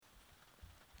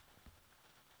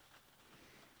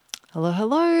Hello,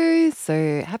 hello.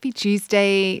 So happy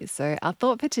Tuesday. So our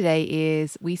thought for today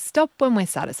is we stop when we're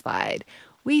satisfied.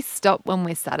 We stop when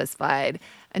we're satisfied.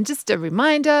 And just a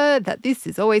reminder that this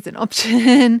is always an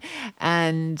option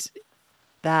and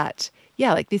that,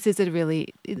 yeah, like this is an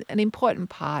important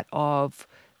part of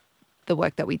the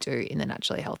work that we do in the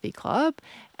Naturally Healthy Club.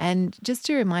 And just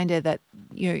a reminder that,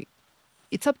 you know,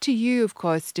 it's up to you, of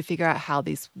course, to figure out how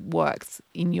this works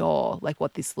in your, like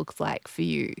what this looks like for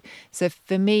you. So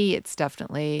for me, it's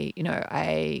definitely,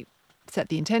 I set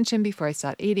the intention before I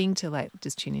start eating to like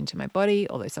just tune into my body,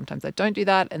 although sometimes I don't do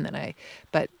that.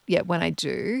 But yeah, when I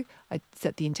do, I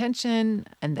set the intention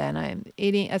and then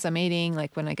as I'm eating,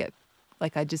 like when I get,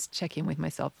 like I just check in with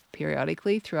myself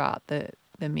periodically throughout the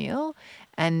meal.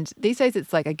 And these days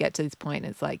it's like I get to this point,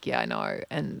 it's like, yeah, I know.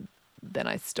 And then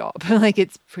I stop. Like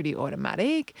it's pretty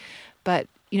automatic. But,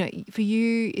 for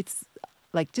you, it's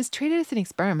like just treat it as an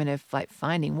experiment of like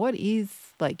finding what is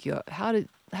like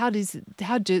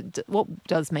what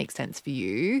does make sense for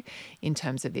you in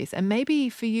terms of this. And maybe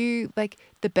for you, like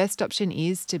the best option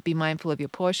is to be mindful of your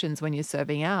portions when you're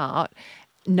serving out,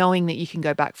 knowing that you can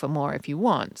go back for more if you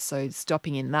want. So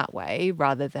stopping in that way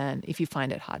rather than if you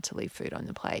find it hard to leave food on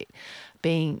the plate.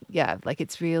 Like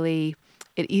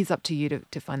it is up to you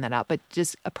to find that out. But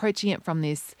just approaching it from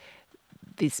this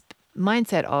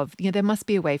mindset of, there must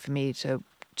be a way for me to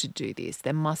do this.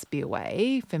 There must be a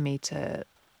way for me to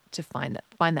find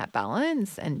that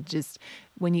balance. And just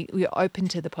when you're open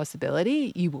to the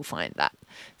possibility, you will find that.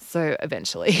 So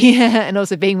eventually, yeah. And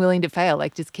also being willing to fail,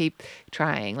 like just keep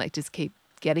trying, like just keep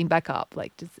getting back up,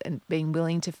 like just and being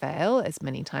willing to fail as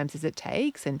many times as it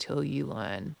takes until you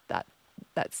learn that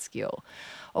skill.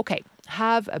 Okay,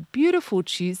 have a beautiful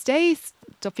Tuesday,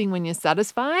 stopping when you're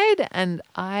satisfied, and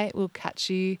I will catch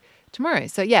you tomorrow.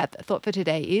 So yeah, the thought for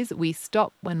today is we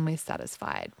stop when we're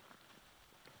satisfied.